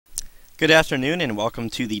Good afternoon and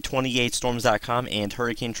welcome to the 28storms.com and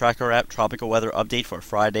Hurricane Tracker app tropical weather update for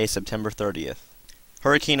Friday, September 30th.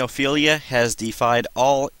 Hurricane Ophelia has defied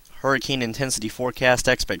all hurricane intensity forecast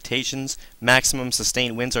expectations. Maximum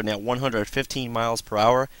sustained winds are now 115 miles per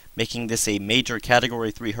hour, making this a major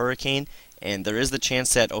Category 3 hurricane, and there is the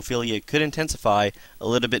chance that Ophelia could intensify a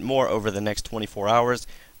little bit more over the next 24 hours.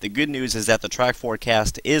 The good news is that the track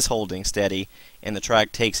forecast is holding steady, and the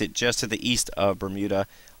track takes it just to the east of Bermuda,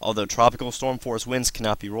 although tropical storm force winds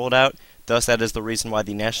cannot be ruled out. Thus, that is the reason why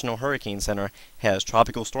the National Hurricane Center has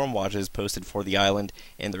tropical storm watches posted for the island,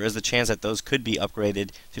 and there is a chance that those could be upgraded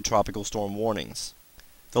to tropical storm warnings.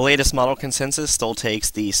 The latest model consensus still takes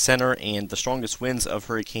the center and the strongest winds of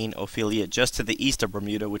Hurricane Ophelia just to the east of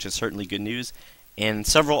Bermuda, which is certainly good news. And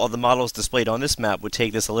several of the models displayed on this map would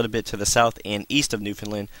take this a little bit to the south and east of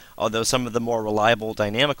Newfoundland, although some of the more reliable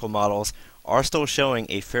dynamical models are still showing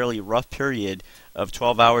a fairly rough period of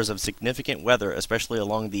 12 hours of significant weather, especially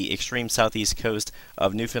along the extreme southeast coast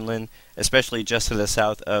of Newfoundland, especially just to the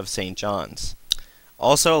south of St. John's.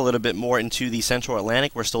 Also, a little bit more into the central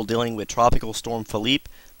Atlantic, we're still dealing with Tropical Storm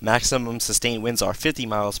Philippe. Maximum sustained winds are 50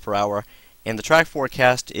 miles per hour, and the track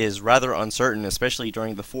forecast is rather uncertain, especially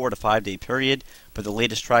during the 4 to 5 day period, but the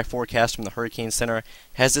latest track forecast from the Hurricane Center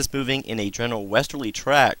has this moving in a general westerly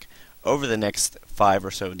track over the next 5 or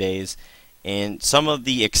so days, and some of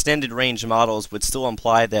the extended range models would still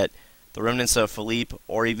imply that the remnants of Philippe,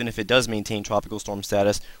 or even if it does maintain tropical storm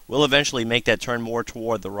status, will eventually make that turn more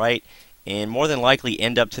toward the right and more than likely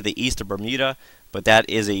end up to the east of Bermuda, but that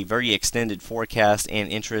is a very extended forecast,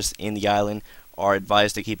 and interests in the island are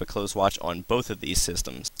advised to keep a close watch on both of these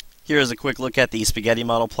systems. Here is a quick look at the spaghetti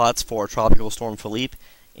model plots for Tropical Storm Philippe,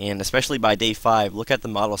 and especially by day 5, look at the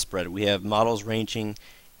model spread. We have models ranging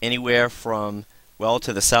anywhere from well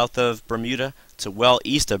to the south of Bermuda to well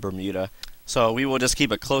east of Bermuda. So we will just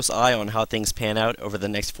keep a close eye on how things pan out over the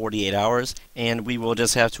next 48 hours, and we will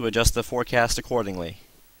just have to adjust the forecast accordingly.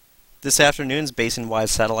 This afternoon's basin-wide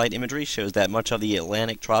satellite imagery shows that much of the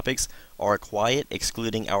Atlantic tropics are quiet,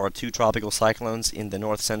 excluding our 2 tropical cyclones in the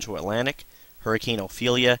north-central Atlantic. Hurricane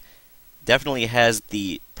Ophelia definitely has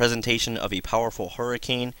the presentation of a powerful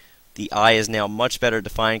hurricane. The eye is now much better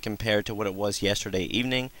defined compared to what it was yesterday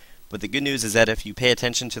evening, but the good news is that if you pay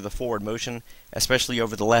attention to the forward motion, especially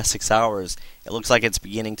over the last 6 hours, it looks like it's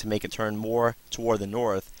beginning to make a turn more toward the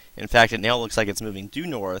north. In fact, it now looks like it's moving due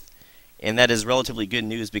north, and that is relatively good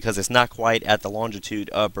news because it's not quite at the longitude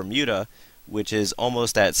of Bermuda, which is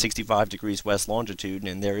almost at 65 degrees west longitude,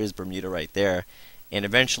 and there is Bermuda right there. And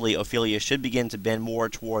eventually Ophelia should begin to bend more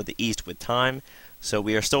toward the east with time, so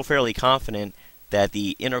we are still fairly confident that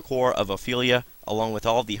the inner core of Ophelia, along with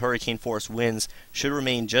all of the hurricane force winds, should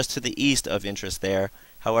remain just to the east of interest there.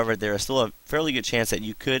 However, there is still a fairly good chance that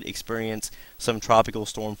you could experience some tropical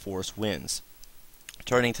storm force winds.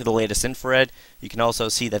 Turning to the latest infrared, you can also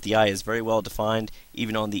see that the eye is very well defined,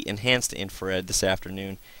 even on the enhanced infrared this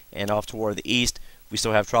afternoon. And off toward the east, we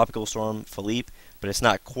still have Tropical Storm Philippe, but it's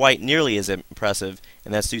not quite nearly as impressive,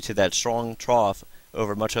 and that's due to that strong trough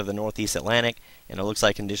over much of the northeast Atlantic, and it looks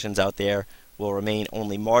like conditions out there will remain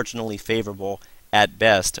only marginally favorable at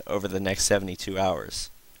best over the next 72 hours.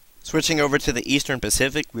 Switching over to the eastern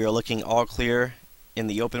Pacific, we are looking all clear in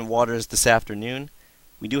the open waters this afternoon.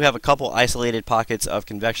 We do have a couple isolated pockets of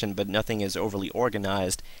convection, but nothing is overly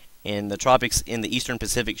organized, and the tropics in the eastern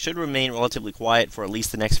Pacific should remain relatively quiet for at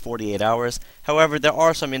least the next 48 hours. However, there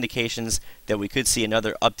are some indications that we could see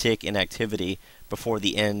another uptick in activity before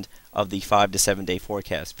the end of the 5 to 7 day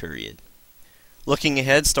forecast period. Looking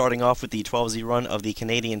ahead, starting off with the 12Z run of the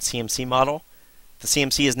Canadian CMC model, the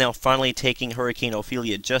CMC is now finally taking Hurricane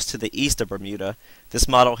Ophelia just to the east of Bermuda. This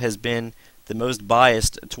model has been the most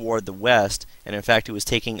biased toward the west, and in fact it was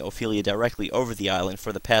taking Ophelia directly over the island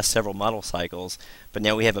for the past several model cycles, but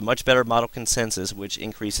now we have a much better model consensus, which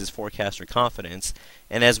increases forecaster confidence.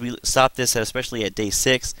 And as we stop this, especially at day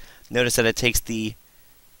 6, notice that it takes the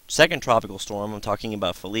second tropical storm, I'm talking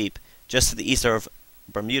about Philippe, just to the east of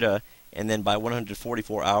Bermuda, and then by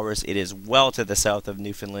 144 hours it is well to the south of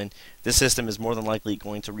Newfoundland. This system is more than likely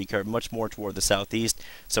going to recurve much more toward the southeast,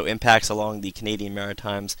 so impacts along the Canadian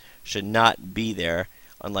Maritimes should not be there,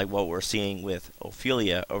 unlike what we're seeing with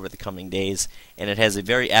Ophelia over the coming days. And it has a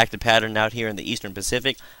very active pattern out here in the eastern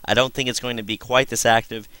Pacific. I don't think it's going to be quite this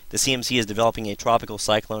active. The CMC is developing a tropical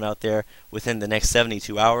cyclone out there within the next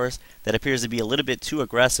 72 hours that appears to be a little bit too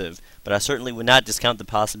aggressive, but I certainly would not discount the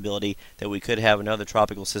possibility that we could have another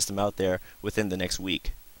tropical system out there within the next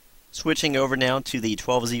week. Switching over now to the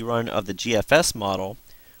 12Z run of the GFS model,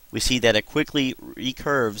 we see that it quickly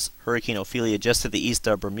recurves Hurricane Ophelia just to the east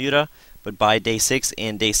of Bermuda, but by day 6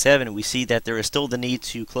 and day 7 we see that there is still the need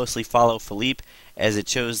to closely follow Philippe, as it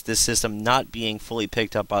shows this system not being fully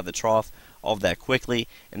picked up by the trough all that quickly.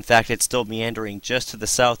 In fact, it's still meandering just to the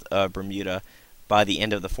south of Bermuda by the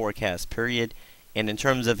end of the forecast period. And in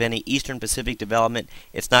terms of any eastern Pacific development,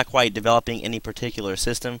 it's not quite developing any particular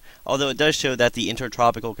system, although it does show that the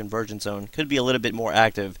intertropical convergence zone could be a little bit more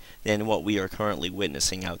active than what we are currently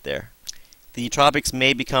witnessing out there. The tropics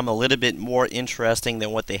may become a little bit more interesting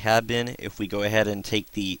than what they have been if we go ahead and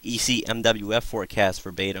take the ECMWF forecast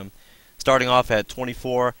verbatim. Starting off at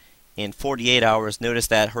 24 and 48 hours, notice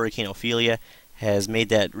that Hurricane Ophelia has made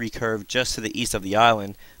that recurve just to the east of the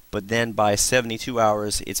island, but then by 72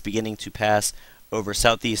 hours it's beginning to pass over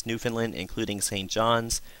southeast Newfoundland, including St.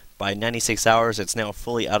 John's. By 96 hours it's now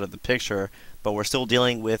fully out of the picture, but we're still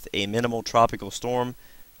dealing with a minimal tropical storm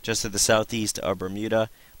just to the southeast of Bermuda.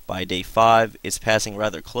 By day 5 it's passing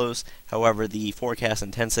rather close, however the forecast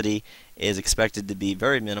intensity is expected to be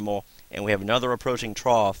very minimal, and we have another approaching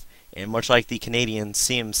trough, and much like the Canadian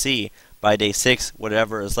CMC, by day 6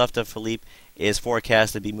 whatever is left of Philippe is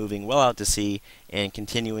forecast to be moving well out to sea and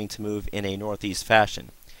continuing to move in a northeast fashion.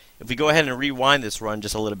 If we go ahead and rewind this run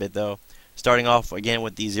just a little bit though, starting off again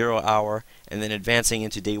with the 0 hour and then advancing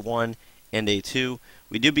into day 1 and day 2,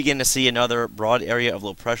 we do begin to see another broad area of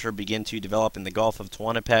low pressure begin to develop in the Gulf of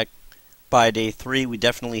Tehuantepec. By day 3 we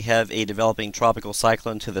definitely have a developing tropical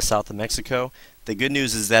cyclone to the south of Mexico. The good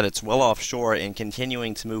news is that it's well offshore and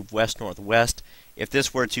continuing to move west-northwest. If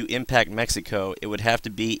this were to impact Mexico, it would have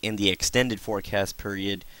to be in the extended forecast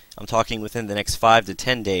period. I'm talking within the next 5 to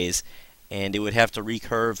 10 days, and it would have to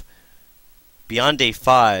recurve beyond day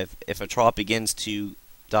 5 if a trough begins to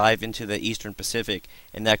dive into the eastern Pacific,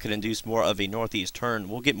 and that could induce more of a northeast turn.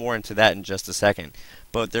 We'll get more into that in just a second.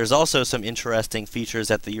 But there's also some interesting features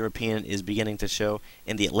that the European is beginning to show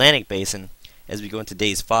in the Atlantic basin as we go into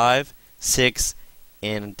days 5, 6,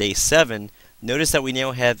 and day 7. Notice that we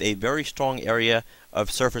now have a very strong area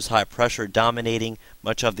of surface high pressure dominating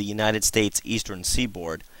much of the United States eastern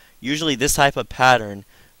seaboard. Usually this type of pattern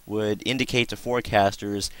would indicate to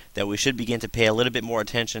forecasters that we should begin to pay a little bit more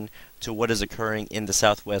attention to what is occurring in the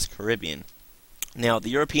southwest Caribbean. Now, the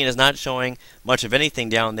European is not showing much of anything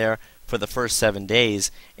down there for the first 7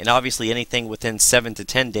 days, and obviously anything within 7 to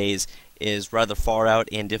 10 days is rather far out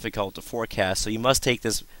and difficult to forecast, so you must take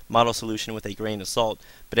this model solution with a grain of salt.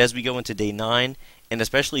 But as we go into day 9 and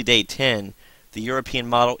especially day 10, the European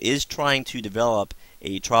model is trying to develop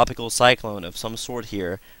a tropical cyclone of some sort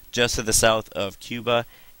here just to the south of Cuba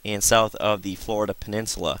and south of the Florida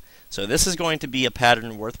Peninsula. So this is going to be a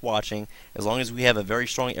pattern worth watching as long as we have a very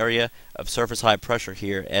strong area of surface high pressure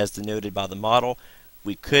here as denoted by the model.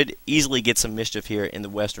 We could easily get some mischief here in the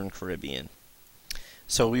Western Caribbean.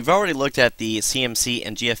 So we've already looked at the CMC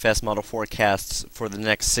and GFS model forecasts for the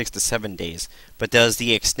next 6 to 7 days, but does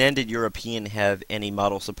the extended European have any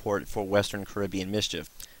model support for Western Caribbean mischief?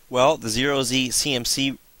 Well, the 0Z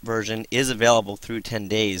CMC version is available through 10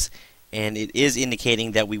 days, and it is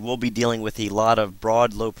indicating that we will be dealing with a lot of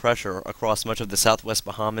broad low pressure across much of the southwest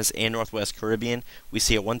Bahamas and northwest Caribbean. We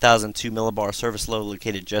see a 1002 millibar surface low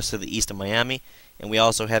located just to the east of Miami, and we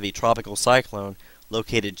also have a tropical cyclone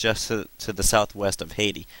located just to the southwest of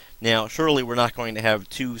Haiti. Now, surely we're not going to have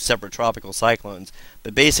two separate tropical cyclones,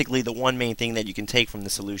 but basically the one main thing that you can take from the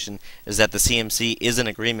solution is that the CMC is in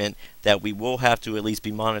agreement that we will have to at least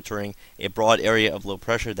be monitoring a broad area of low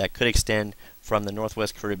pressure that could extend from the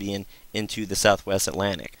northwest Caribbean into the southwest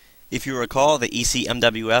Atlantic. If you recall, the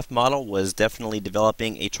ECMWF model was definitely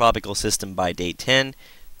developing a tropical system by day 10.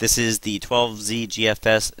 This is the 12Z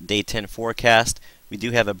GFS day 10 forecast. We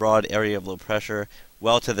do have a broad area of low pressure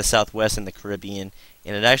well to the southwest in the Caribbean,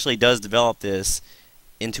 and it actually does develop this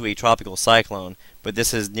into a tropical cyclone, but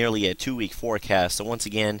this is nearly a 2-week forecast. So once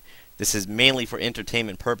again, this is mainly for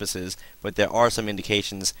entertainment purposes, but there are some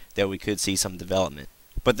indications that we could see some development.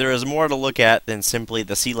 But there is more to look at than simply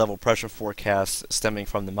the sea level pressure forecasts stemming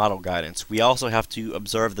from the model guidance. We also have to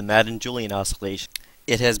observe the Madden-Julian oscillation.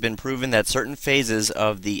 It has been proven that certain phases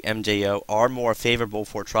of the MJO are more favorable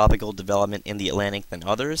for tropical development in the Atlantic than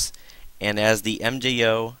others, and as the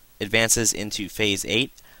MJO advances into phase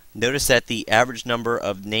 8, notice that the average number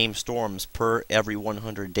of named storms per every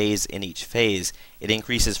 100 days in each phase, it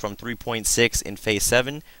increases from 3.6 in phase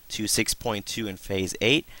 7 to 6.2 in phase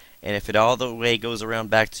 8, and if it all the way goes around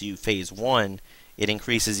back to phase 1, it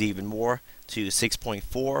increases even more to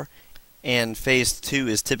 6.4, and phase 2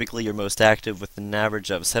 is typically your most active with an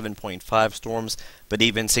average of 7.5 storms, but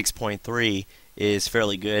even 6.3 is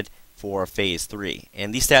fairly good for phase 3.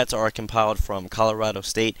 And these stats are compiled from Colorado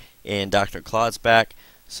State and Dr. Klotzbach,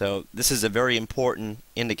 So this is a very important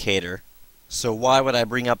indicator. So why would I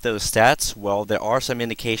bring up those stats? Well, there are some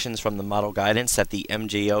indications from the model guidance that the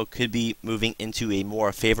MJO could be moving into a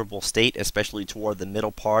more favorable state, especially toward the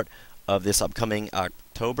middle part of this upcoming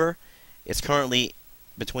October. It's currently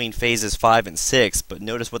between phases 5 and 6, but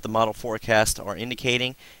notice what the model forecasts are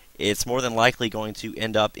indicating. It's more than likely going to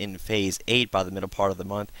end up in phase 8 by the middle part of the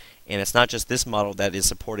month, and it's not just this model that is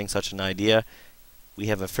supporting such an idea. We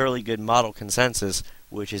have a fairly good model consensus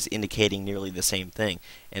which is indicating nearly the same thing.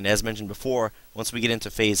 And as mentioned before, once we get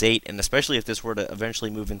into phase 8, and especially if this were to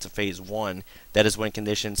eventually move into phase 1, that is when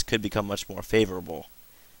conditions could become much more favorable.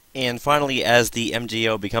 And finally, as the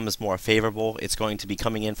MJO becomes more favorable, it's going to be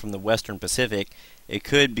coming in from the Western Pacific. It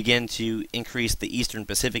could begin to increase the Eastern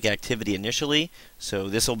Pacific activity initially, so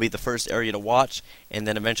this will be the first area to watch, and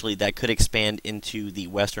then eventually that could expand into the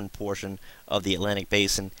western portion of the Atlantic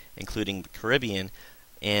Basin, including the Caribbean.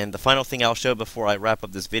 And the final thing I'll show before I wrap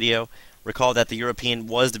up this video, recall that the European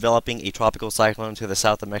was developing a tropical cyclone to the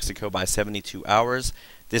south of Mexico by 72 hours.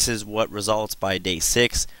 This is what results by day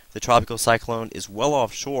 6. The tropical cyclone is well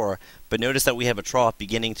offshore, but notice that we have a trough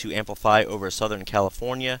beginning to amplify over southern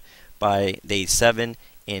California by day 7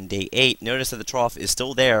 and day 8. Notice that the trough is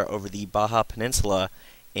still there over the Baja Peninsula,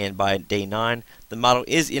 and by day 9, the model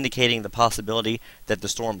is indicating the possibility that the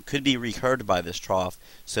storm could be recurved by this trough,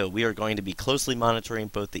 so we are going to be closely monitoring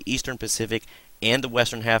both the eastern Pacific and the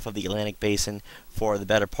western half of the Atlantic Basin for the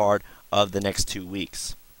better part of the next 2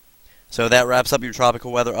 weeks. So that wraps up your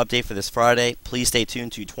tropical weather update for this Friday. Please stay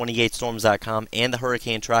tuned to 28storms.com and the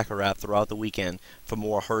Hurricane Tracker app throughout the weekend for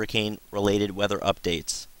more hurricane-related weather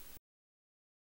updates.